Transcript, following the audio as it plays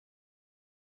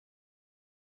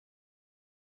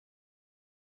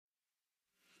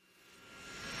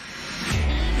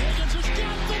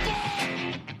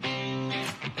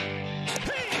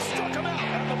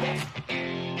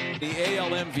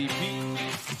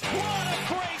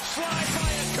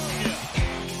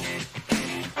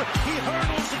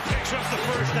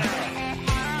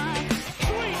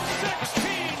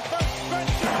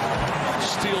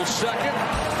second,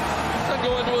 then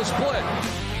go into a split.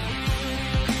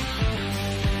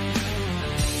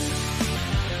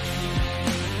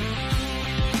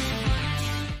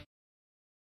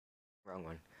 Wrong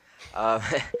one.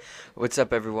 What's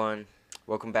up, everyone?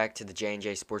 Welcome back to the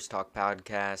J&J Sports Talk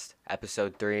Podcast,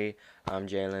 Ep.3. I'm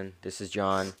Jalen. This is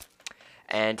John.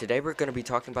 And today we're going to be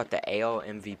talking about the AL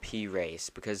MVP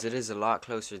race because it is a lot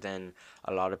closer than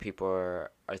a lot of people are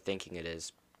thinking it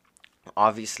is.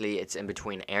 Obviously, it's in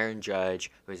between Aaron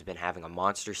Judge, who's been having a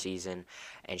monster season,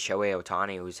 and Shohei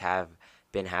Ohtani, who's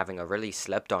been having a really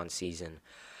slept-on season.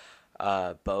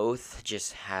 Both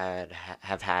just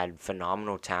have had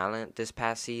phenomenal talent this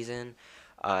past season.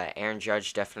 Aaron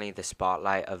Judge definitely the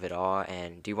spotlight of it all.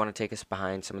 And do you want to take us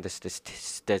behind some of the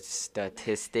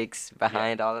statistics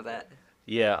behind all of that?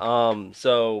 Yeah.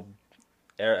 So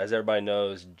as everybody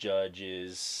knows, Judge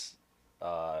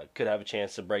could have a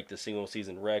chance to break the single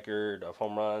season record of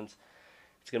home runs.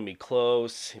 It's gonna be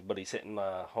close, but he's hitting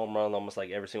a home run almost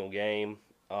like every single game.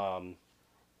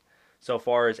 So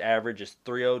far, his average is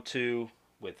 .302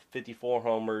 with 54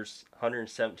 homers,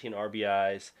 117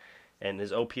 RBIs, and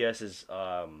his OPS is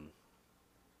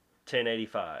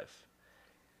 1085.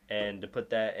 And to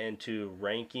put that into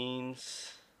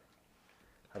rankings,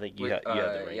 I think you have the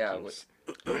rankings.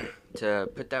 To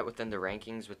put that within the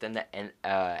rankings, within the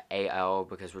AL,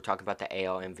 because we're talking about the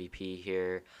AL MVP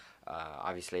here.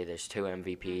 Obviously, there's two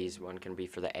MVPs. One can be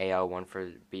for the AL, one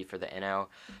be for the NL.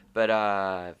 But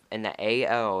in the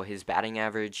AL, his batting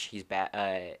average, he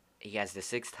has the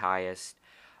sixth highest.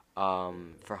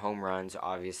 For home runs,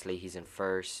 obviously, he's in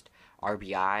first.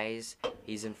 RBIs,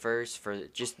 he's in first.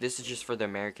 This is just for the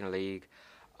American League.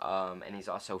 And he's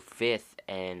also fifth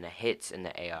in hits in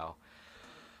the AL.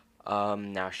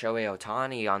 Now, Shohei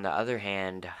Ohtani, on the other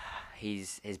hand,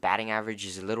 his batting average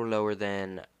is a little lower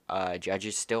than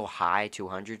Judge's, still high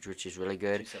 200s, which is really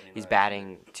good. He's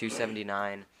batting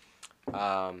 .279.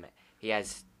 He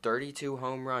has 32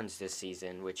 home runs this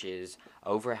season, which is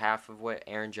over half of what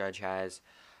Aaron Judge has.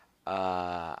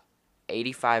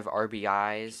 85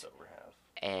 RBIs,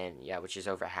 which is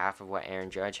over half of what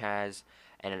Aaron Judge has,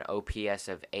 and an OPS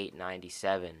of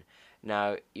 897.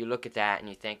 Now, you look at that and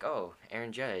you think, oh,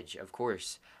 Aaron Judge, of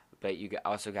course. But you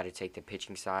also got to take the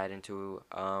pitching side into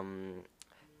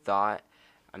thought.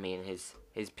 I mean, his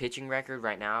pitching record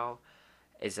right now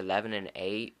is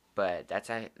 11-8, but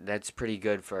that's pretty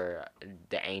good for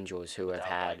the Angels who have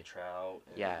had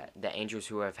the Angels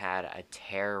who have had a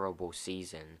terrible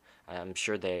season. I'm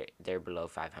sure they're below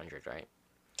 500, right?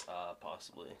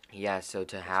 Possibly. Yeah, so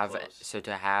to have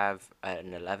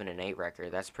an 11-8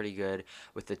 record, that's pretty good.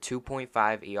 With the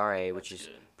 2.5 ERA, which is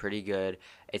pretty good.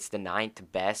 It's the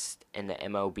 9th best in the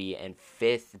MLB and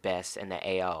 5th best in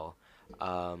the AL.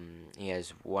 He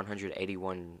has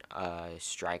 181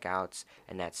 strikeouts,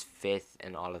 and that's 5th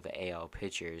in all of the AL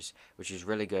pitchers, which is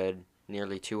really good.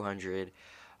 Nearly 200.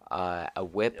 A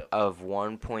WHIP of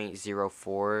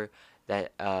 1.04.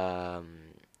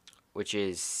 Which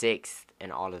is 6th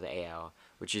in all of the AL,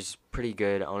 which is pretty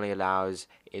good. Only allows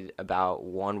about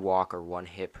one walk or one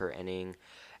hit per inning.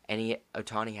 And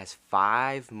Ohtani has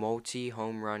 5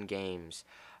 multi-home run games.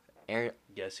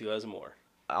 Guess who has more?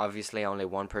 Obviously, only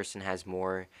one person has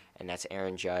more, and that's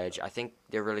Aaron Judge. I think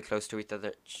they're really close to each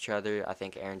other. I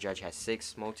think Aaron Judge has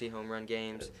 6 multi-home run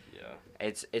games. Yeah.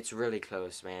 It's really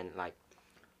close, man. Like,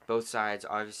 both sides,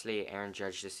 obviously, Aaron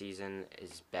Judge this season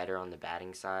is better on the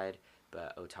batting side.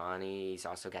 But Ohtani, he's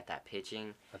also got that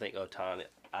pitching. I think Ohtani.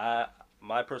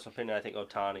 My personal opinion, I think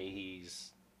Ohtani,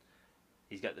 he's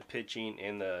got the pitching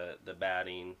and the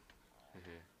batting.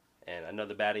 Mm-hmm. And I know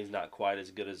the batting's not quite as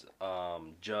good as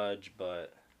Judge,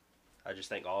 but I just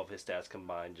think all of his stats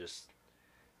combined,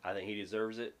 I think he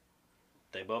deserves it.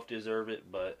 They both deserve it,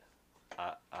 but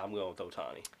I'm going with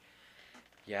Ohtani.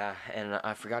 Yeah, and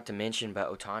I forgot to mention,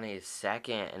 but Ohtani is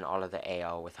second in all of the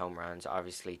AL with home runs,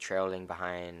 obviously trailing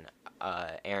behind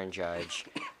Aaron Judge.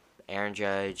 Aaron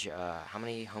Judge, how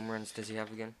many home runs does he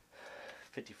have again?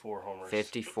 54 homers.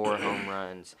 54 home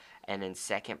runs. And in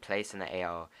second place in the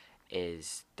AL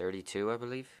is 32, I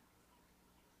believe.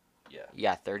 Yeah.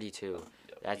 Yeah, 32.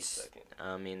 Yep, that's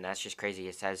just crazy.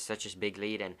 It has such a big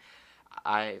lead, and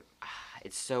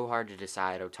it's so hard to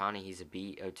decide. Ohtani, he's a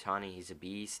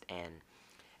beast, and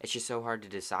it's just so hard to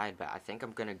decide. But I think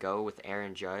I'm gonna go with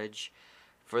Aaron Judge,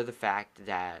 for the fact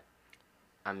that,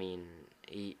 I mean,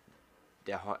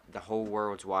 the whole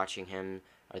world's watching him.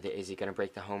 Is he gonna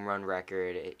break the home run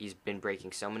record? He's been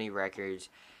breaking so many records.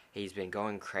 He's been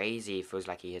going crazy. It feels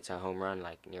like he hits a home run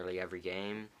like nearly every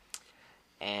game.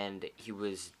 And he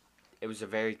was it was a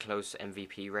very close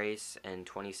MVP race in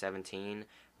 2017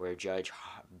 where Judge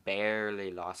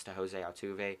barely lost to Jose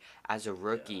Altuve. As a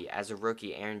rookie,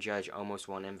 Aaron Judge almost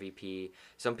won MVP.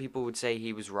 Some people would say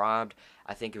he was robbed.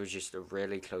 I think it was just a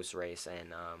really close race,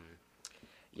 and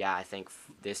I think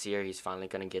this year he's finally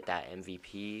going to get that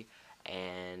MVP,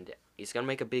 and he's going to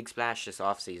make a big splash this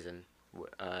offseason,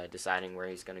 deciding where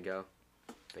he's going to go.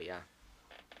 But yeah.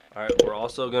 All right, we're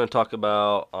also going to talk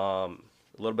about a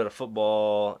little bit of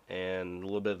football and a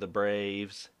little bit of the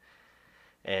Braves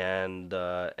and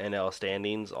NL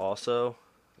standings also.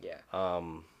 Yeah.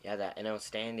 That NL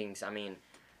standings. I mean,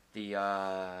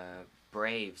 the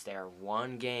Braves, they're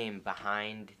one game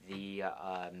behind the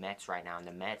Mets right now, and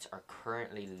the Mets are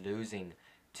currently losing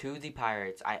to the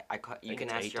Pirates. You can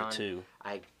ask John. 8-2.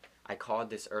 I called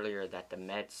this earlier that the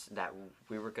Mets, that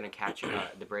we were going to catch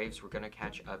the Braves were going to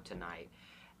catch up tonight.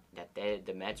 That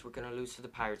the Mets were going to lose to the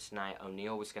Pirates tonight.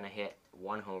 O'Neill was going to hit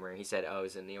 1 homer. He said,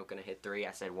 is O'Neill going to hit 3?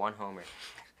 I said 1 homer.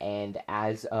 And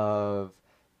as of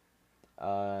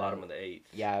bottom of the 8th.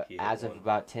 Yeah, as of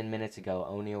about 10 minutes ago,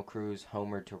 O'Neill Cruz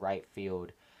homered to right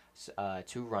field,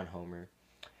 2-run homer.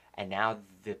 And now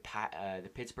the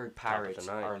Pittsburgh Pirates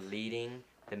are leading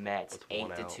the Mets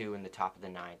 8-2 in the top of the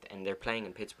 9th. And they're playing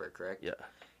in Pittsburgh, correct? Yeah.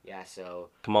 Yeah, so...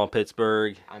 Come on,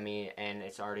 Pittsburgh. I mean, and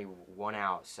it's already 1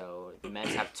 out, so the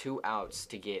Mets have 2 outs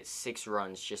to get 6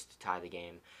 runs just to tie the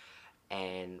game.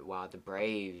 And while the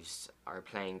Braves are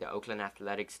playing the Oakland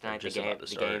Athletics tonight,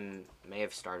 the game may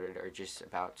have started or just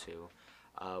about to.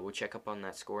 We'll check up on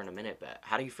that score in a minute, but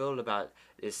how do you feel about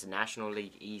this National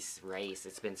League East race?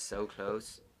 It's been so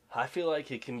close. I feel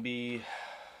like it can be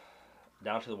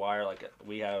down to the wire. Like,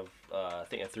 we have, I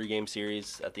think, a 3-game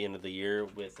series at the end of the year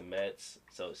with the Mets,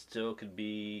 so it still could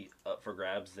be up for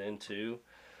grabs then too.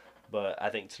 But I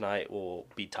think tonight will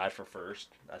be tied for first.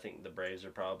 I think the Braves are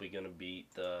probably going to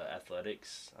beat the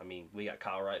Athletics. I mean, we got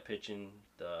Kyle Wright pitching.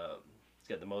 He's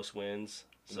got the most wins.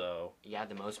 So yeah,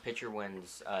 the most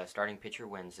starting pitcher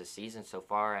wins this season so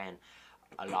far, and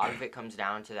a lot of it comes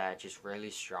down to that just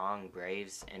really strong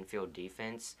Braves infield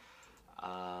defense.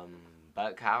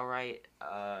 But Kyle Wright,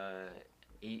 I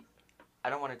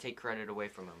don't want to take credit away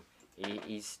from him.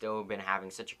 He's still been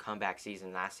having such a comeback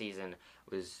season. Last season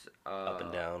was up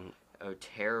and down. A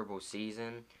terrible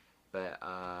season. But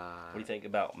what do you think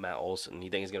about Matt Olson? You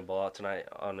think he's going to ball out tonight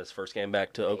on his first game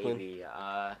back to Oakland? Maybe.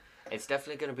 It's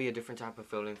definitely going to be a different type of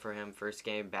feeling for him. First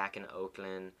game back in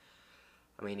Oakland.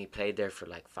 I mean, he played there for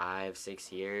like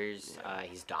 5-6 years.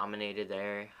 He's dominated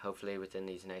there. Hopefully within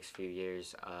these next few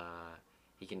years,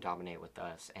 he can dominate with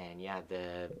us. And yeah,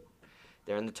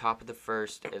 they're in the top of the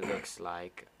first, it looks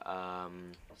like.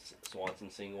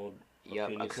 Swanson singled.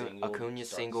 Yep, Acuna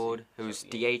singled, who's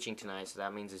DHing tonight, so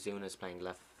that means Azuna's playing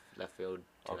left field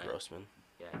tonight. Grossman.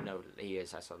 Yeah, no, he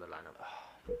is. I saw the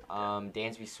lineup.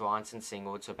 Dansby Swanson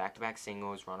singled, so back-to-back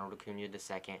singles. Ronald Acuna the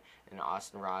second, and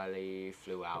Austin Riley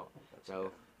flew out.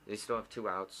 So they still have 2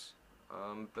 outs,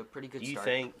 but pretty good start.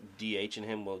 Do you think DHing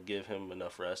him will give him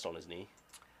enough rest on his knee?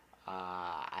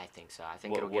 I think so. I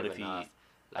think it'll give enough.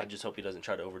 I just hope he doesn't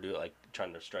try to overdo it, like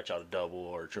trying to stretch out a double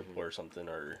or triple or something,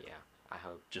 or I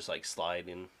hope just like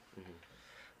sliding.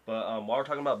 But while we're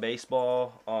talking about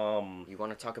baseball, you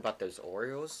want to talk about those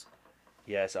Orioles?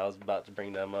 Yes, I was about to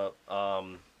bring them up.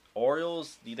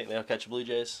 Orioles, do you think they'll catch the Blue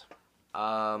Jays?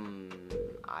 I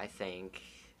think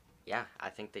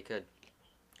they could.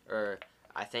 Or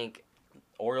I think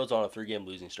Orioles on a 3-game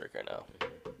losing streak right now.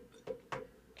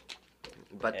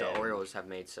 But the Orioles have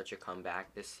made such a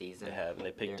comeback this season. They have, and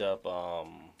they picked up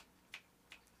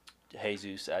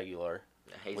Jesus Aguilar,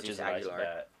 which is a nice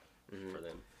bat for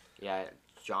them. Yeah,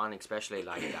 John especially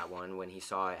liked that one when he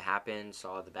saw it happen,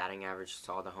 saw the batting average,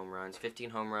 saw the home runs. 15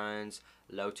 home runs,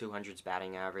 low 200s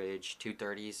batting average,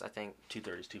 230s, I think.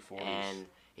 230s, 240s. And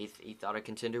he thought a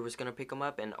contender was going to pick him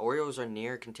up, and Orioles are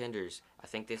near contenders. I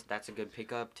think that's a good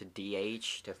pickup to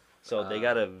DH. So they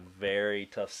got a very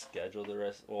tough schedule the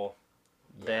rest. Well,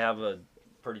 they have a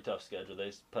pretty tough schedule.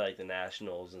 They play like the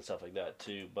Nationals and stuff like that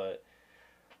too, but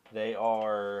they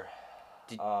are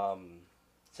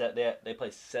they play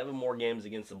 7 more games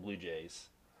against the Blue Jays,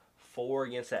 4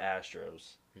 against the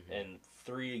Astros, and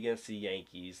 3 against the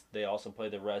Yankees. They also play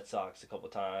the Red Sox a couple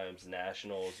times,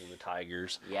 Nationals, and the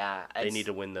Tigers. Yeah, they need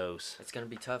to win those. It's gonna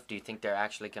be tough. Do you think they're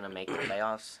actually gonna make the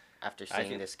playoffs after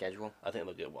seeing this schedule? I think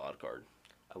they'll get a wild card.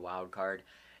 A wild card.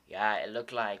 Yeah, it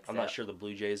looked like... I'm not sure the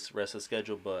Blue Jays' rest of the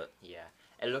schedule, but... Yeah.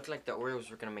 It looked like the Orioles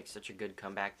were going to make such a good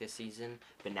comeback this season,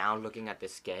 but now looking at the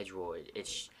schedule,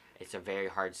 it's a very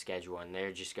hard schedule, and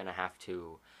they're just going to have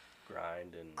to...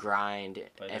 grind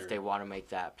if they want to make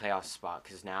that playoff spot,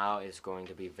 because now it's going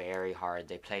to be very hard.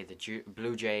 They play the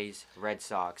Blue Jays, Red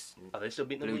Sox. Are they still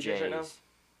beating the Blue Jays right now?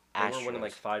 Astros. They were winning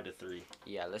like 5-3.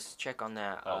 Yeah, let's check on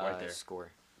that right there.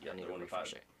 score. Yeah, I need to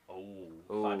refresh it. Oh,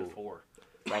 5-4.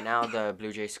 Right now, the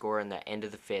Blue Jays score in the end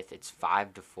of the 5th. It's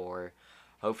 5-4.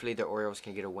 Hopefully, the Orioles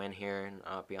can get a win here and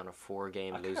be on a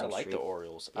 4-game losing streak. I like the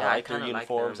Orioles. Yeah, I like their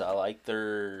uniforms. Like I like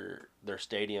their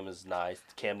stadium is nice.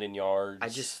 Camden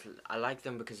Yards. I like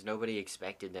them because nobody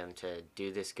expected them to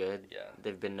do this good. Yeah.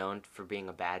 They've been known for being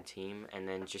a bad team, and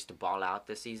then just to ball out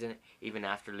this season, even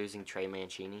after losing Trey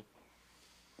Mancini,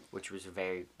 which was a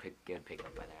very good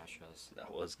pickup by the Astros.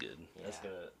 That was good. Yeah.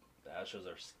 The Astros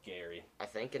are scary. I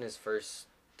think in his first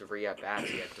 3 at-bats,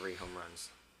 he had 3 home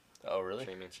runs. Oh, really?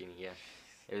 Trey Mancini, yeah.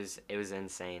 It was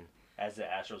insane. As the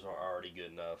Astros are already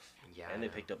good enough. Yeah. And they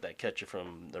picked up that catcher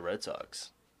from the Red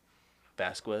Sox.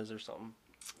 Vasquez or something?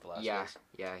 Yeah.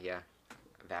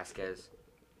 Vasquez.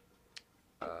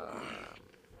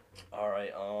 All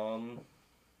right, can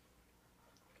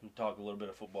we talk a little bit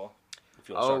of football? If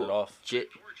you want to start it off.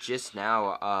 Just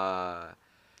now,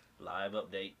 Live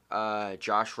update.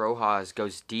 Josh Rojas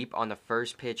goes deep on the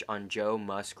first pitch on Joe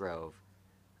Musgrove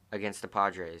against the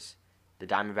Padres. The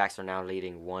Diamondbacks are now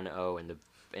leading 1-0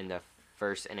 in the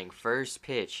first inning. First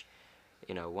pitch,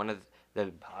 one of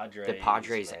the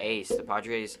Padres ace. The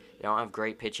Padres, they don't have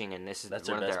great pitching, and this is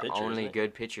one of their only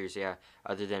good pitchers,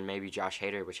 other than maybe Josh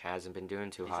Hader, which hasn't been doing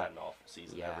too hot. He's had an awful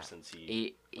season ever since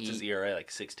what's his ERA,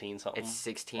 like 16 something? It's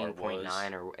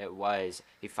 16.9, or it was.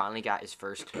 He finally got his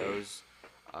first close.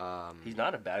 He's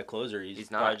not a bad closer. He's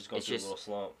probably just going through a little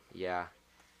slump. Yeah,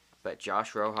 but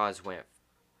Josh Rojas went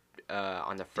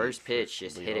on the first pitch,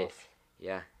 just hit it.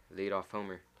 Yeah, leadoff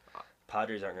homer.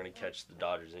 Padres aren't going to catch the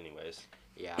Dodgers anyways.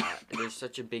 Yeah, there's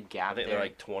such a big gap there. They're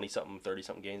like 20-something,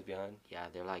 30-something games behind. Yeah,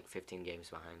 they're like 15 games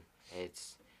behind.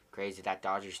 It's crazy. That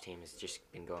Dodgers team has just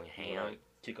been going ham.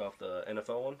 Kick off the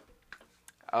NFL one?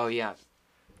 Oh, yeah.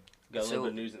 Got a little bit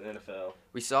of news in the NFL.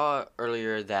 We saw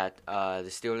earlier that the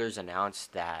Steelers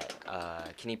announced that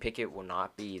Kenny Pickett will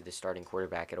not be the starting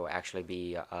quarterback. It'll actually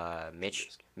be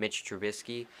Mitch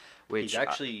Trubisky. Which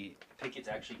Pickett's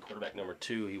actually quarterback number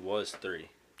 2. He was 3.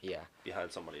 Yeah.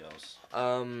 Behind somebody else.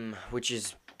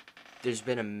 There's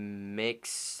been a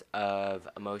mix of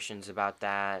emotions about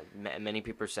that. Many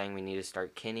people are saying we need to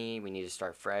start Kenny, we need to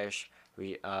start fresh,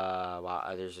 while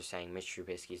others are saying Mitch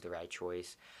Trubisky is the right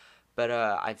choice. But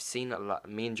I've seen a lot.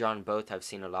 Me and John both have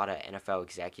seen a lot of NFL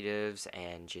executives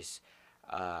and just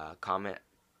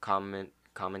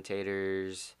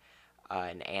commentators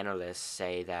and analysts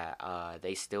say that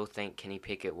they still think Kenny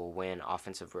Pickett will win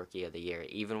Offensive Rookie of the Year,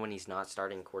 even when he's not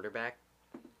starting quarterback.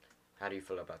 How do you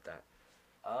feel about that?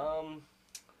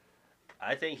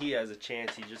 I think he has a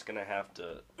chance. He's just gonna have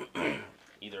to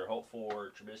either hope for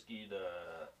Trubisky to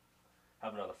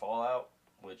have another fallout,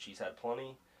 which he's had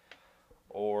plenty,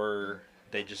 or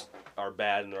they just are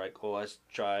bad and they're like, oh, let's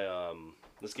try.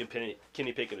 Let's give Kenny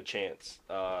Pickett a chance.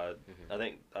 I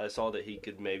think I saw that he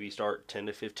could maybe start 10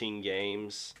 to 15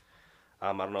 games.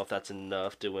 I don't know if that's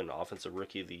enough to win Offensive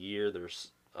Rookie of the Year.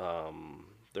 There's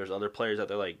other players out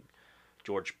there like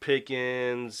George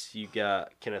Pickens. You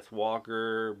got Kenneth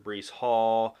Walker, Breece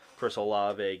Hall, Chris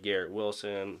Olave, Garrett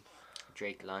Wilson,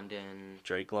 Drake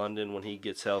London when he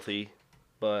gets healthy.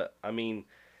 But I mean,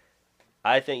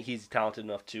 I think he's talented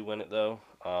enough to win it though.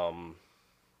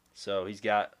 So he's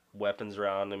got weapons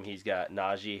around him. He's got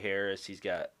Najee Harris. He's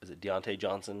got, is it Deontay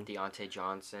Johnson?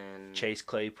 Chase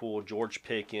Claypool, George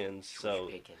Pickens.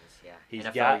 Yeah. He's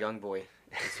NFL got young boy.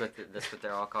 That's what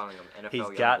they're all calling him. NFL he's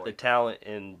young got boy. the talent,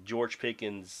 and George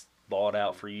Pickens balled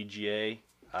out for UGA.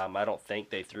 I don't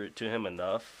think they threw it to him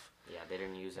enough. Yeah, they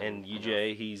didn't use him. And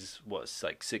UGA, he's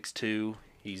like 6'2".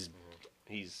 He's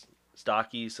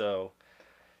stocky, so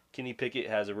Kenny Pickett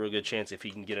has a real good chance if he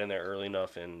can get in there early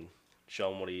enough and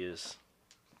show him what he is.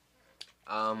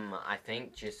 I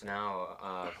think just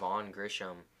now, Vaughn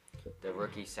Grisham, the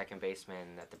rookie second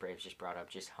baseman that the Braves just brought up,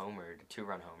 just homered,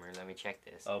 2-run homer. Let me check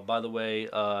this. Oh, by the way,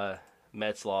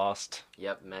 Mets lost.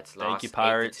 Yep, Mets lost. Thank you,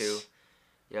 Pirates. 8-2.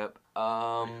 Yep.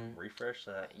 Refresh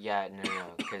that. Yeah, no,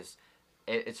 because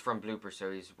it's from Blooper,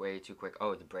 so he's way too quick.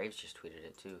 Oh, the Braves just tweeted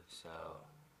it too, so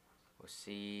we'll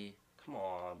see. Come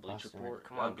on, Bleacher Report.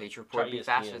 Come on, Bleacher Report. Be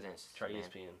faster than this. Try man.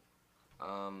 ESPN.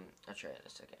 I'll try it in a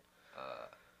second.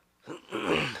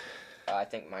 I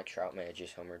think Mike Trout may have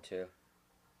just homered too.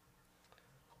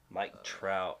 Mike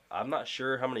Trout. I'm not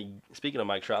sure how many. Speaking of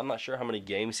Mike Trout, I'm not sure how many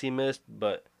games he missed,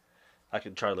 but I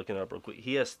could try looking it up real quick.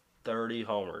 He has 30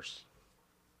 homers.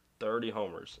 30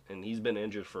 homers, and he's been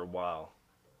injured for a while.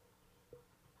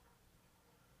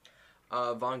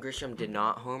 Von Grisham did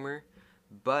not homer,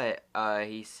 but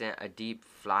he sent a deep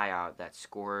flyout that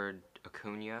scored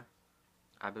Acuna,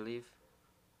 I believe.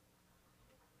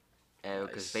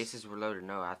 Because Nice. bases were loaded.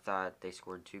 No, I thought they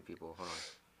scored 2 people. Hold on.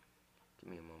 Give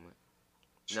me a moment.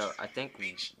 No, I think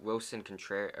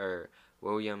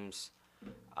Williams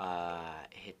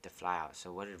hit the flyout.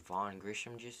 So what did Von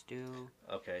Grisham just do?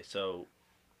 Okay, so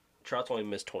Trout's only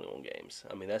missed 21 games.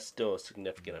 I mean, that's still a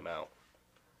significant amount.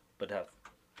 But to have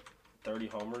 30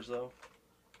 homers, though?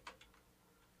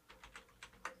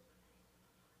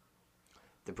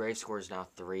 The Braves score is now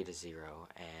 3-0,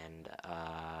 and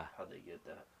How'd they get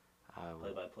that?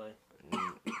 Play-by-play?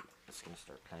 It's gonna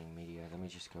start playing media. Let me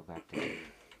just go back to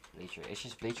Bleacher. It's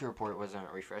just Bleacher Report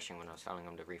wasn't refreshing when I was telling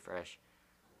them to refresh.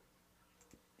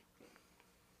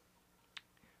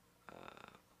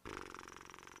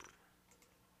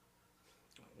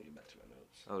 Let me get back to my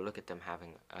notes. Oh, look at them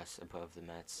having us above the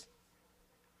Mets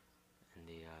in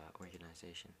the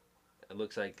organization. It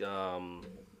looks like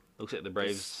the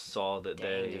Braves saw that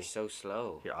Dang, they. they're so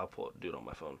slow. Here, I'll do it on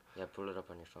my phone. Yeah, pull it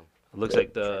up on your phone. It looks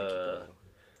like Try to keep it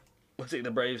Looks like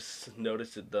the Braves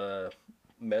noticed that the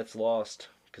Mets lost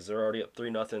because they're already up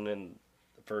 3-0 in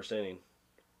the first inning.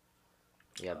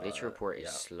 Yeah, Bleacher Report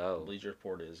is slow. Bleacher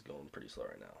Report is going pretty slow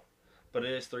right now, but it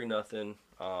is 3-0.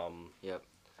 Yep.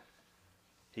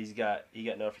 He got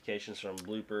notifications from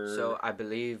Blooper. So I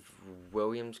believe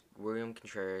William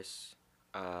Contreras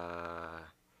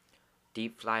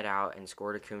deep flied out and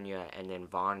scored Acuna, and then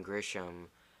Von Grisham.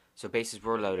 So bases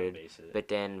were loaded, but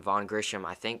then Von Grisham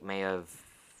I think may have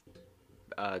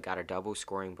got a double,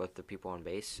 scoring both the people on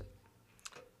base.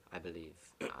 I believe.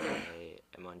 I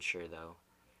am unsure though.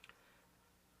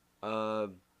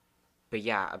 But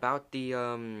yeah, about the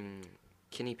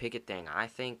Kenny Picket thing, I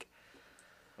think.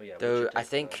 Oh, yeah, Though I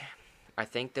think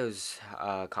those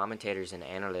commentators and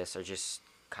analysts are just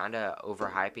kind of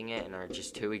overhyping it and are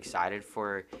just too excited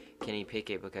for Kenny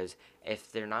Pickett, because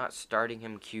if they're not starting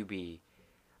him QB,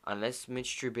 unless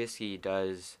Mitch Trubisky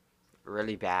does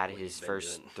really bad his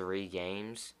first 3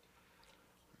 games,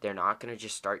 they're not gonna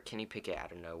just start Kenny Pickett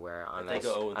out of nowhere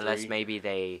unless maybe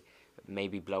they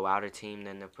blow out a team,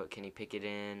 then they'll put Kenny Pickett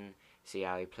in, see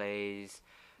how he plays.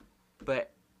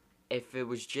 But if it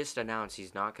was just announced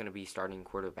he's not going to be starting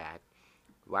quarterback,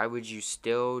 why would you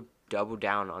still double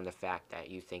down on the fact that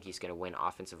you think he's going to win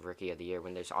Offensive Rookie of the Year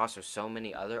when there's also so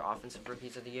many other Offensive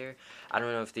Rookies of the Year? I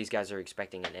don't know if these guys are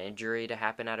expecting an injury to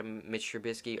happen out of Mitch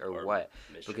Trubisky or what.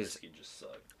 Because Trubisky just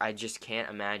sucked. I just can't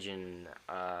imagine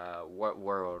what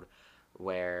world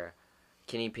where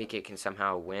Kenny Pickett can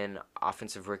somehow win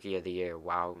Offensive Rookie of the Year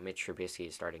while Mitch Trubisky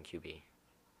is starting QB.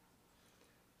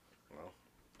 Well,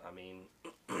 I mean,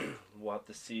 we'll have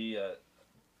to see.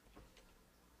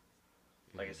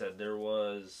 Like I said, there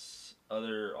was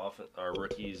other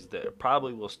rookies that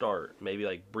probably will start. Maybe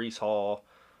like Breece Hall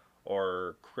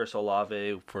or Chris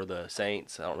Olave for the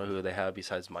Saints. I don't know who they have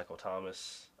besides Michael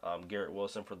Thomas. Garrett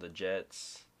Wilson for the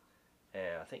Jets.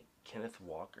 And I think Kenneth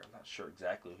Walker. I'm not sure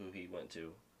exactly who he went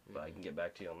to, but I can get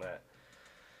back to you on that.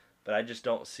 But I just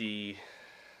don't see.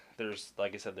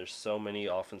 Like I said, there's so many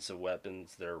offensive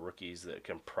weapons that are rookies that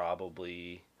can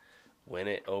probably win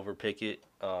it over Pickett,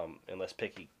 unless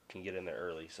Pickett can get in there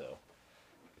early. So,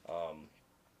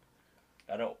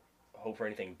 I don't hope for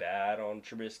anything bad on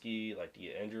Trubisky, like to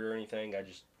get injured or anything. I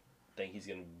just think he's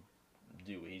going to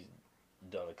do what he's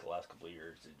done the last couple of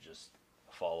years, to just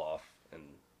fall off and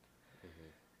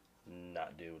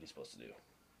not do what he's supposed to do.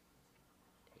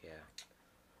 Yeah.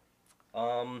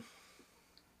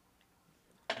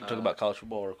 Talk about college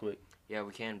football real quick. Yeah,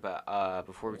 we can, but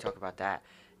before we talk about that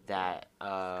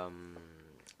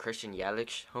Christian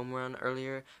Yelich home run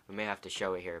earlier, we may have to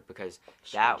show it here because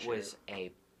that was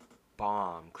a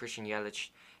bomb. Christian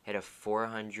Yelich hit a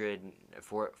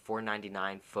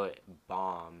 499-foot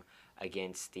bomb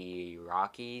against the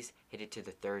Rockies, hit it to the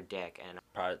third deck, and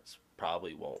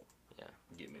probably won't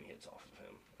get many hits off of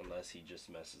him unless he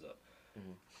just messes up.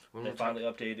 Mm-hmm. They finally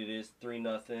updated it. It's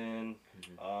 3-0.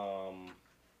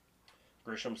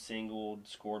 Grisham singled,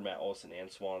 scored Matt Olson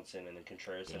and Swanson, and then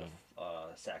Contreras hit a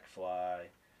sac fly.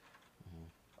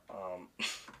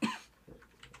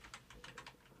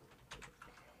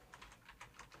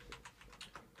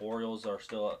 Orioles are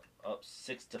still up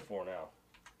 6-4 now.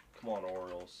 Come on,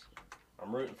 Orioles.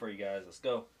 I'm rooting for you guys. Let's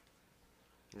go.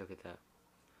 Look at that.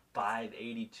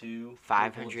 582.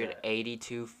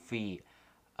 582 feet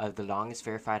of the longest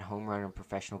verified home run in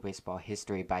professional baseball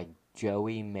history by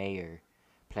Joey Mayer,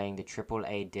 playing the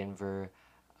AAA Denver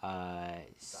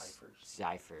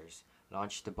Zyphers.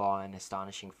 Launched the ball an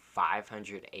astonishing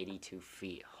 582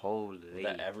 feet. Holy. Would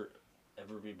that ever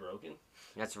be broken?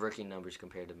 That's rookie numbers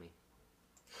compared to me.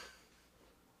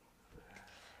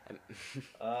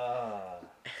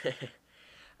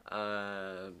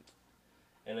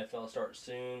 NFL starts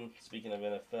soon. Speaking of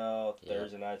NFL, Yep.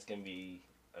 Thursday night's going to be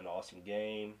an awesome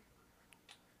game.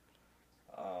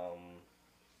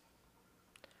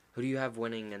 Who do you have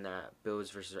winning in that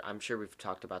Bills versus? I'm sure we've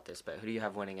talked about this, but who do you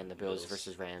have winning in the Bills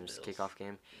versus Rams kickoff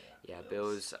game? Yeah,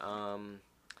 Bills.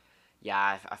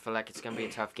 Yeah, I feel like it's gonna be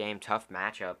a tough game, tough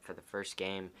matchup for the first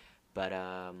game, but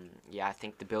yeah, I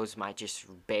think the Bills might just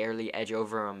barely edge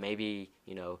over them. Maybe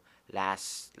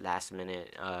last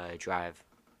minute drive.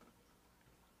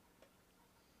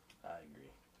 I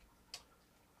agree.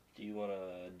 Do you want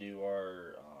to do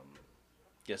our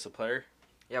guess a player?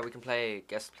 Yeah, we can play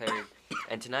guess the player,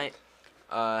 and tonight,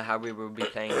 how we will be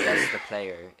playing guess the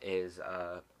player is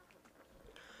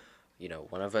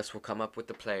one of us will come up with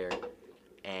the player,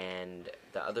 and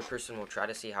the other person will try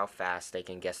to see how fast they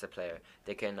can guess the player.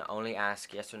 They can only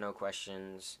ask yes or no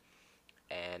questions,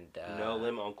 and no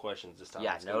limit on questions this time.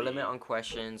 Yeah, no limit on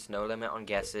questions, no limit on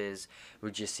guesses.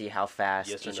 We'll just see how fast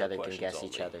each other can guess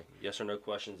each other. Yes or no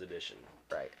questions edition.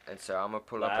 Right, and so I'm gonna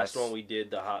pull up. Last one we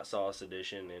did the hot sauce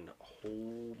edition, and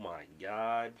oh my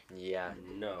god. Yeah.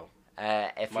 No.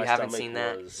 If My you haven't stomach seen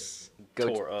that,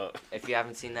 tore up. If you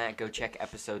haven't seen that, go check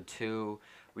episode 2.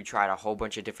 We tried a whole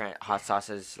bunch of different hot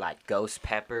sauces, like ghost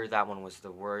pepper. That one was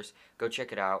the worst. Go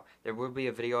check it out. There will be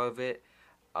a video of it.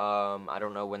 I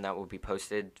don't know when that will be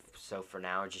posted. So for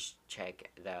now, just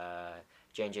check the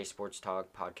J&J Sports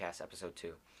Talk Podcast episode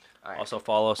 2. All right. Also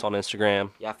follow us on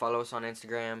Instagram. Yeah, follow us on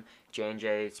Instagram.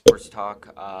 J&J Sports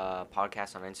Talk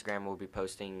Podcast on Instagram. We'll be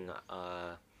posting,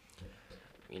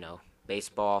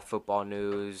 baseball, football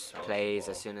news, plays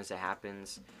as soon as it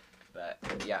happens. But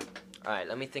yeah, all right.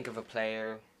 Let me think of a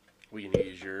player. We can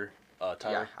use your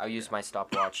timer. Yeah, I'll use my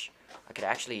stopwatch. I could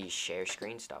actually share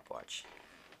screen stopwatch.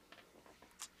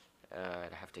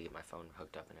 I'd have to get my phone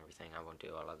hooked up and everything. I won't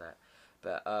do all of that.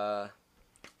 But all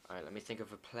right. Let me think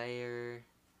of a player.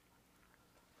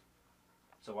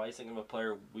 So while you're thinking of a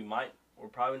player, we're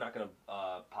probably not going to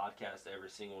podcast every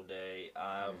single day.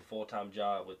 I have a full-time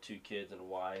job with 2 kids and a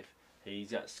wife.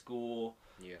 He's got school.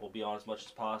 Yeah. We'll be on as much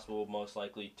as possible, most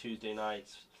likely Tuesday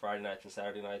nights, Friday nights, and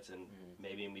Saturday nights, and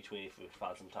maybe in between if we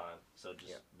find some time. So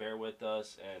just bear with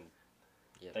us, and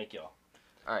thank y'all.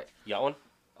 All right. You got one?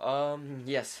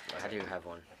 Yes, I do have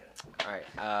one. Okay. All right.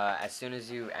 As soon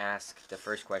as you ask the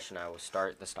first question, I will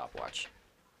start the stopwatch.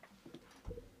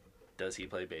 Does he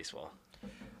play baseball?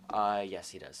 Yes,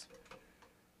 he does.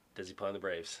 Does he play on the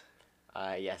Braves?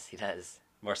 Yes, he does.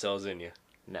 Marcell Ozuna?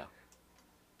 No.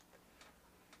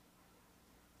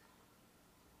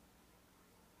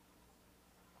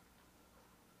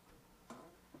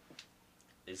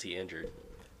 Is he injured?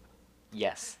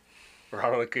 Yes.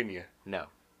 Ronald Acuna? No.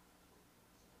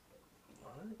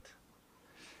 What?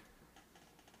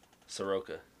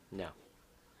 Soroka? No.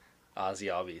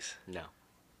 Ozzy Albies? No.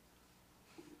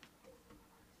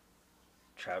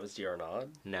 Travis D'Arnaud?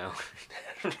 No.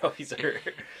 I don't know if he's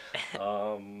hurt.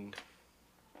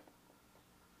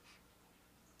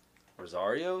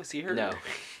 Rosario? Is he hurt? No.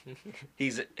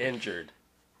 He's injured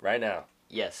right now.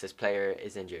 Yes, this player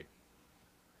is injured.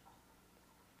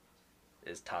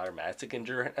 Is Tyler Matzik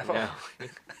injured right now? No.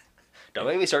 Don't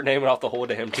make me start naming off the whole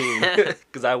damn team,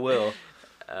 because I will.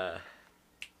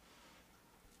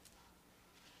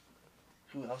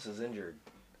 Who else is injured?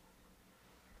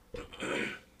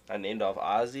 I named off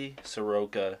Ozzy,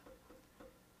 Soroka.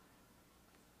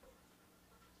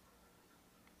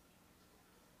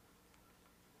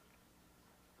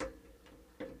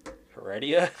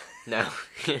 Heredia? No.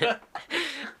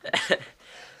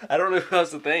 I don't know who else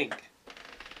to think.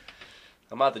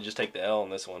 I'm about to just take the L on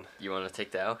this one. You want to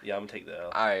take the L? Yeah, I'm going to take the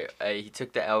L. All right. He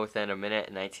took the L within a minute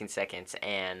and 19 seconds,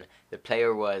 and the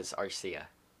player was Arcia.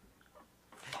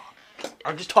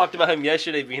 I just talked about him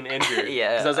yesterday being injured.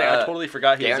 Yeah. Because I was like, I totally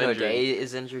forgot he was Darren injured. O'Day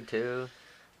is injured too.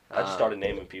 I just started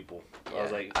naming people. Yeah, I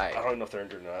was like, I don't know if they're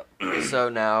injured or not. So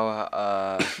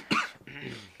now,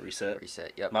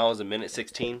 Reset. Yep. Mine was a minute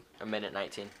 16. A minute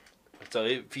 19. So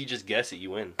if you just guess it,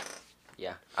 you win.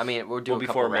 Yeah. I mean, we'll do a couple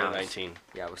before rounds. minute 19.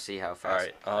 Yeah, we'll see how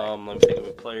fast. All right. Let me think of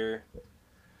a player.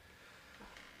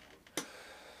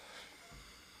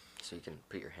 So you can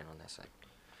put your hand on that side.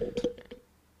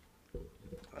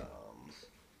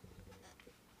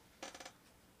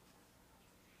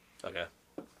 Okay.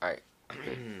 All right.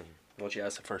 Why don't you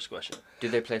ask the first question? Do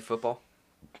they play football?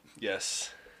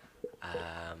 Yes.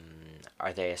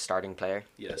 Are they a starting player?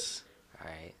 Yes. All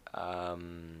right.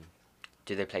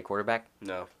 Do they play quarterback?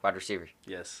 No. Wide receiver?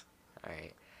 Yes. All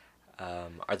right.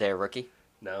 Are they a rookie?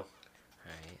 No.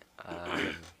 All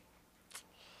right.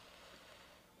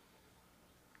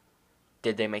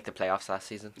 Did they make the playoffs last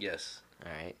season? Yes.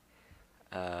 All right.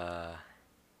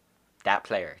 That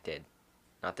player did.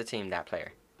 Not the team, that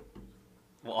player.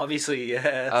 Well, obviously,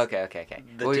 yes. Okay.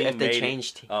 The Well, team if they made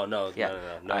changed... Oh, no,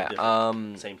 Yeah. no, Alright,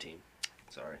 different. Same team.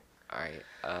 Sorry. Alright,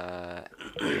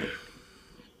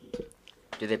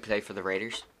 do they play for the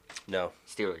Raiders? No.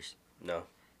 Steelers? No.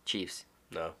 Chiefs?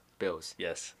 No. Bills?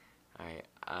 Yes. Alright,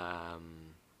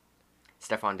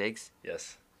 Stephon Diggs?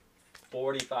 Yes.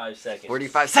 45 seconds.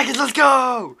 45 seconds, let's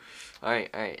go!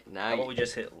 Alright, now... How about we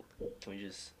just hit... Can we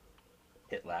just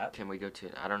hit lap? Can we go to...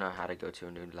 I don't know how to go to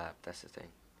a new lap, that's the thing.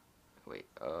 Wait,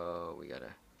 we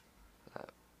gotta...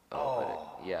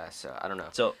 yeah, so I don't know.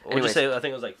 So, we'll just say, I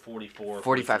think it was like 44.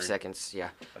 45 seconds, yeah.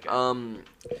 Okay.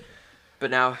 But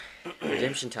now,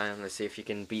 redemption time. Let's see if you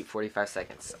can beat 45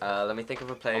 seconds. Let me think of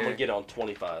a player. I'm going to get on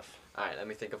 25. Alright, let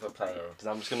me think of a player. Because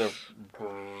I'm just going to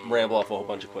ramble off a whole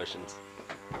bunch of questions.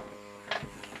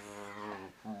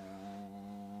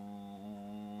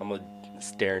 I'm going to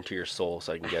stare into your soul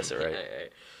so I can guess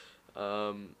it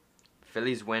right.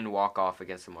 Phillies win walk-off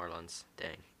against the Marlins.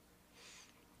 Dang.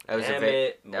 That was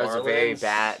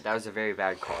a very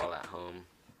bad call at home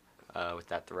with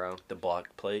that throw. The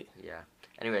block plate? Yeah.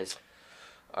 Anyways,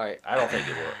 all right. I don't think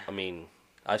it will. I mean,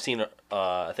 I've seen,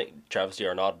 I think Travis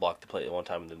D'Arnaud blocked the plate at one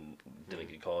time and then didn't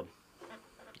get called.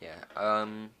 Yeah. I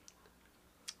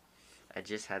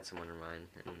just had someone in mind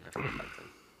and I forgot about them.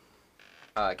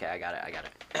 Oh, okay, I got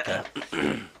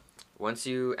it. Once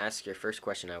you ask your first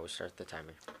question, I will start the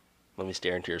timer. Let me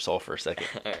stare into your soul for a second.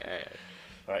 All right.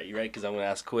 All right, you ready? Because I'm going to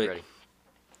ask quick. Ready.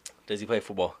 Does he play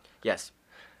football? Yes.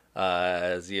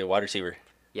 Is he a wide receiver?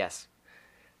 Yes.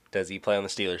 Does he play on the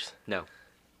Steelers? No.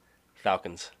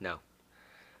 Falcons? No.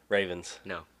 Ravens?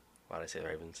 No. Why did I say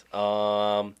Ravens?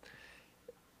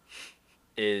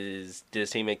 Did his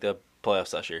team make the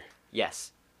playoffs last year?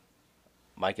 Yes.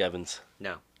 Mike Evans?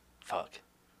 No. Fuck.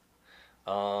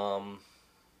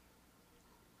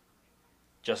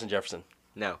 Justin Jefferson?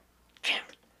 No.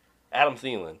 Adam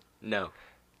Thielen? No.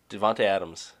 Devontae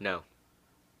Adams? No.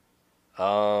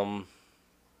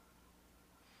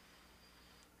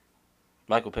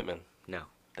 Michael Pittman? No.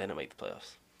 They didn't make the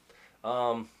playoffs.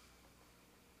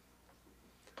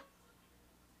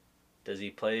 Does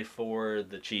he play for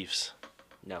the Chiefs?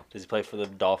 No. Does he play for the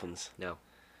Dolphins? No.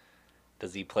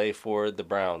 Does he play for the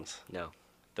Browns? No.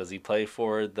 Does he play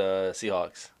for the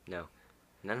Seahawks? No.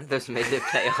 None of those made the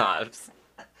playoffs.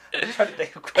 I'm trying to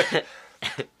think of a question.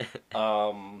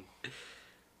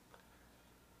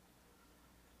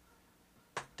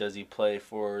 Does he play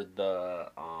for the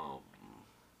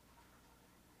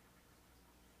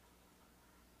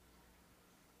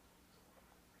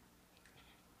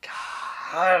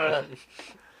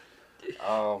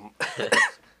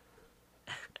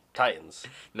Titans?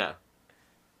 No.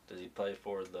 Does he play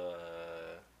for the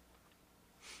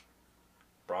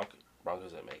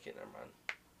Broncos didn't make it, never mind.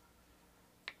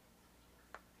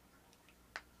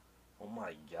 Oh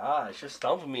my gosh, you're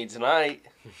stumping me tonight.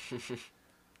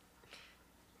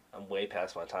 I'm way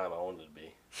past my time I wanted to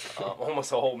be.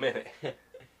 Almost a whole minute.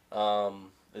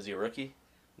 Is he a rookie?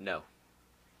 No.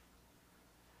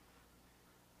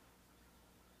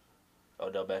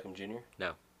 Odell Beckham Jr.?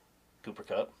 No. Cooper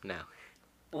Kupp? No.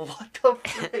 What the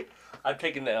frick? I'm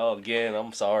picking the L again.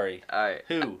 I'm sorry. All right.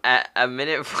 Who? At a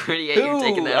minute 48, Who? you're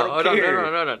taking the I L. don't care.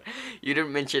 Hold on. You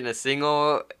didn't mention a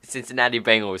single Cincinnati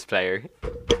Bengals player.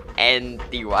 And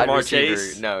the wide Jamar receiver.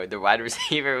 Chase? No, the wide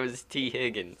receiver was T.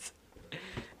 Higgins.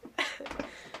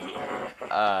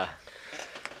 Let's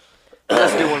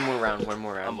do one more round. I'm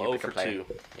You 0 pick a for player. 2.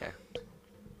 Yeah.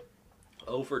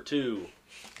 0 for 2.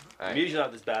 All I'm right. usually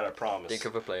not this bad, I promise. Think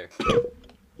of a player.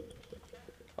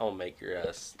 I'll make your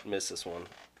ass miss this one.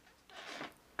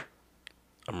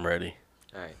 I'm ready.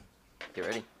 All right. Get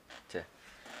ready.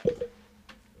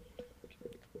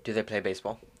 Do they play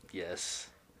baseball? Yes.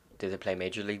 Do they play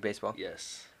Major League Baseball?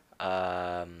 Yes.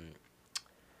 Are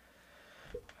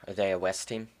they a West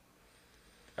team?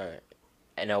 Or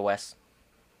NL West?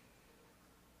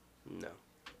 No.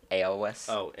 AL West?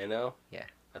 Oh, NL? Yeah.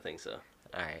 I think so.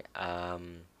 All right.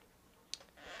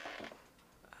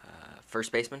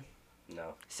 First baseman?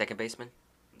 No. Second baseman?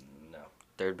 No.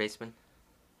 Third baseman?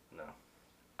 No.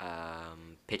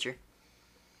 Pitcher?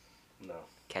 No.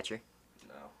 Catcher?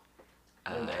 No.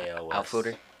 In the AL West.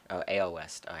 Outfielder? Oh, AL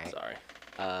West. All right. Sorry.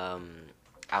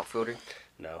 Outfielder?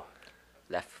 No.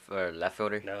 Left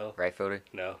fielder? No. Right fielder?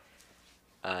 No.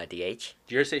 DH? Did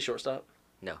you ever say shortstop?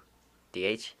 No.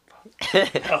 DH?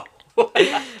 No.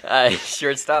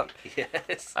 Shortstop?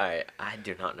 Yes. All right. I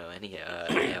do not know any AL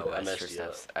I West messed you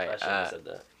up. shortstops. All I right. should have said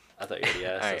that. I thought you already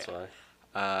asked, all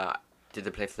that's why. Did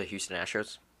they play for the Houston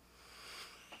Astros?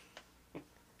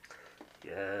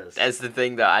 Yes. That's the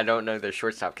thing, though. I don't know their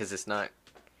shortstop because it's not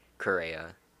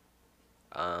Correa.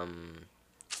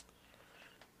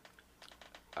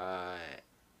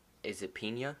 Is it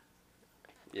Pena?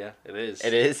 Yeah, it is.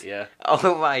 It is? Yeah.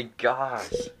 Oh my gosh.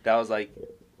 That was like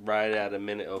right at a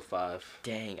minute 05.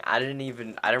 Dang, I don't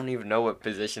even know what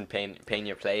position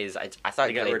Pena plays. I thought They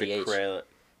he got played rid DH. of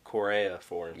Correa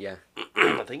for him. Yeah.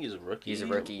 I think he's a rookie. He's a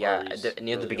rookie, or yeah. he's Near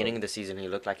the really beginning old. of the season, he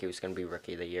looked like he was going to be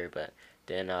rookie of the year, but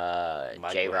then Michael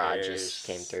J-Rod Harris. just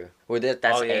came through. Well, that's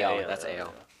Oh, yeah, AL. yeah, That's yeah,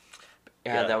 AL.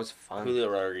 yeah. Yeah, that was fun. Julio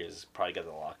Rodriguez probably got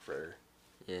the lock for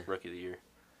rookie of the year.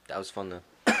 That was fun, though.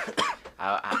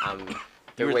 I'm...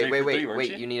 You were Wait, 3 for 3, weren't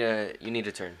wait. you? You need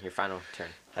a turn. Your final turn.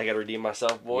 I got to redeem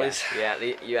myself, boys. Yeah,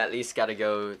 you at least got to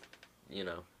go,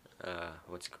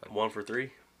 what's it called? 1 for 3.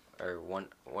 Or one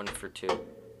for 2.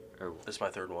 Or This is my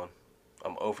third one.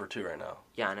 I'm 0 for 2 right now.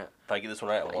 yeah, I know. If I get this one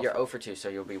right, I'm 1 You're for 0 for 2, so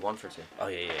you'll be 1 for 2. Oh,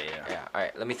 yeah. Yeah. All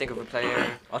right. Let me think of a player.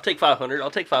 I'll take 500. All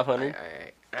All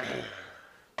right. right.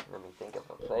 Let me think of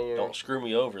a player. Don't screw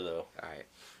me over, though. All right.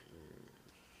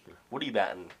 What are you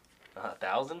batting?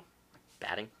 1,000?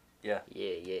 Batting. Yeah. Yeah.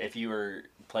 If you were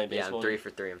playing Yeah, baseball? I'm 3 for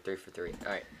 3. I'm 3 for 3.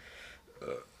 All right.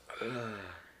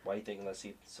 Why are you thinking? Let's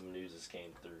see some news that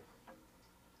came through.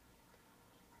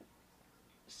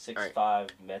 6-5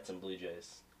 Mets and Blue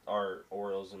Jays. Or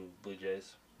Orioles and Blue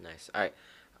Jays. Nice. All right.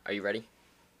 Are you ready?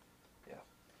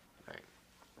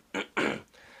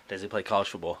 Does he play college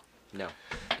football? No.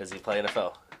 Does he play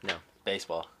NFL? No.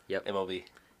 Baseball? Yep. MLB?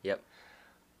 Yep.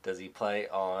 Does he play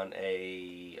on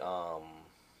a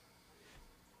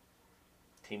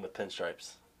team with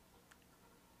pinstripes?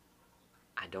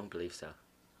 I don't believe so.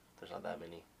 There's not that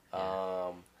many.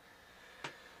 Yeah.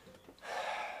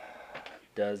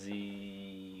 Does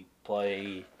he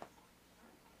play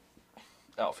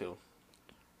outfield?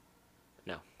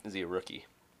 No. Is he a rookie?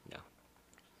 No.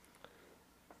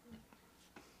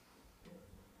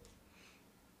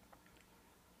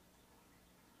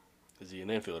 Is he an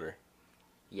infielder?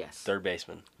 Yes. Third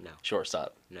baseman? No.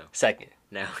 Shortstop? No. Second?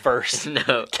 No. First?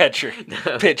 No. Catcher?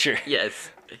 No. Pitcher? Yes.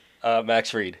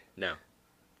 Max Fried? No.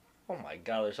 Oh my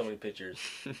God, there's so many pitchers.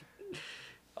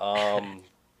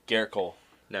 Garrett Cole?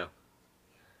 No.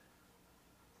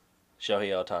 Shohei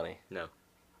Ohtani? No.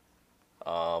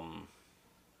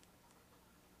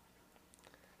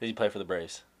 Does he play for the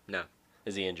Braves? No.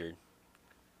 Is he injured?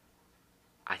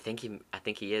 I think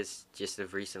he is just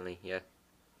of recently. Yeah.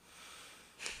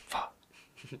 Fuck.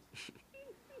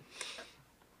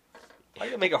 Why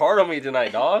you gonna make it hard on me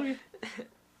tonight, dog?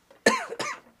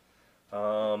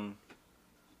 I'm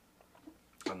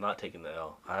not taking the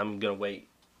L. I'm gonna wait.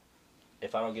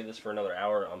 If I don't get this for another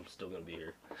hour, I'm still gonna be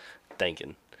here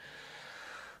thinking.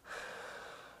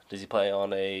 Does he play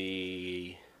on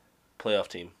a playoff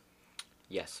team?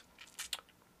 Yes.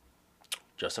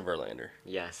 Justin Verlander.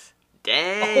 Yes.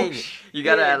 Dang. Oh, you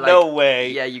gotta add like. No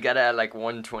way. Yeah, you gotta add like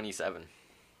 127.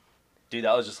 Dude,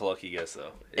 that was just a lucky guess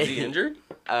though. Is he injured?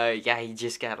 Yeah, he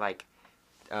just got like,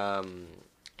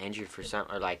 injured for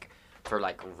something, or like for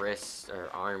like wrist or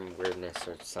arm weirdness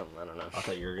or something. I don't know. I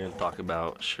thought you were gonna talk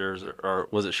about Scherzer, or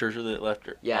was it Scherzer that left?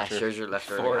 Yeah, after Scherzer left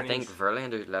 4 early. I think innings?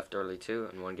 Verlander left early too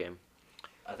in one game.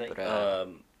 I think But,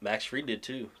 Max Fried did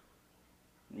too.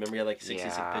 Remember he had like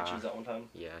 66 Yeah. pitches at one time?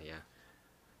 Yeah.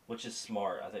 Which is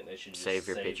smart. I think they should just Save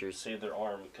your pitchers. Save their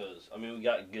arm because, I mean, we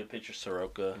got good pitchers,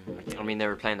 Soroka. I mean, they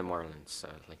were playing the Marlins, so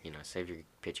like save your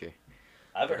pitcher.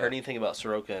 I haven't heard anything about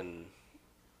Soroka and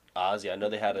Ozzy. I know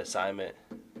they had an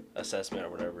assessment or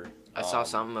whatever. I saw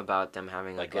something about them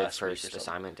having like a good last week or first something.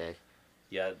 assignment day.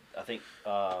 Yeah, I think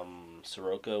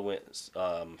Soroka went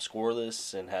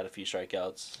scoreless and had a few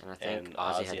strikeouts. And I think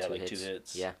Ozzy had like two 2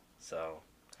 hits. Yeah. So.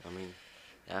 I mean,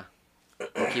 yeah.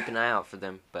 We'll keep an eye out for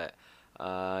them. But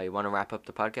you want to wrap up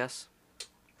the podcast?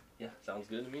 Yeah, sounds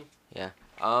good to me. Yeah.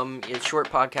 It's a short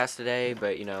podcast today,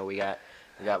 but we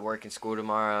got work and school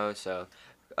tomorrow, so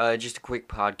just a quick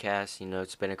podcast.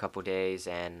 It's been a couple days,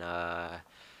 and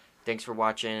thanks for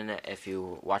watching. If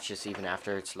you watch this even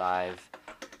after it's live,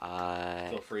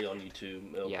 Feel free on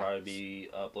YouTube. It'll probably be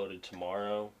uploaded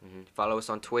tomorrow. Follow us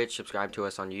on Twitch. Subscribe to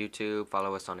us on YouTube.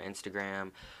 Follow us on Instagram.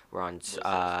 We're on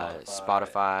Spotify.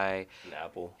 Spotify. And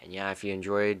Apple. And yeah, if you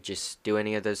enjoyed, just do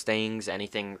any of those things.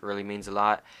 Anything really means a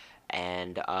lot.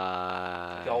 And if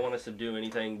y'all want us to do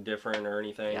anything different or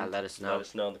anything, yeah, let us know. Let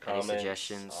us know in the comments. Any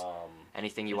suggestions?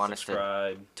 Anything you just want us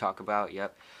subscribe. to talk about?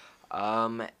 Yep.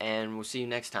 And we'll see you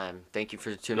next time. Thank you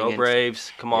for tuning in. Go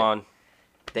Braves! Come on.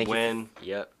 Thank Win.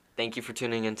 you. Yep. Thank you for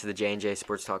tuning into the J&J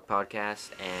Sports Talk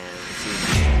Podcast, and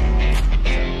see you.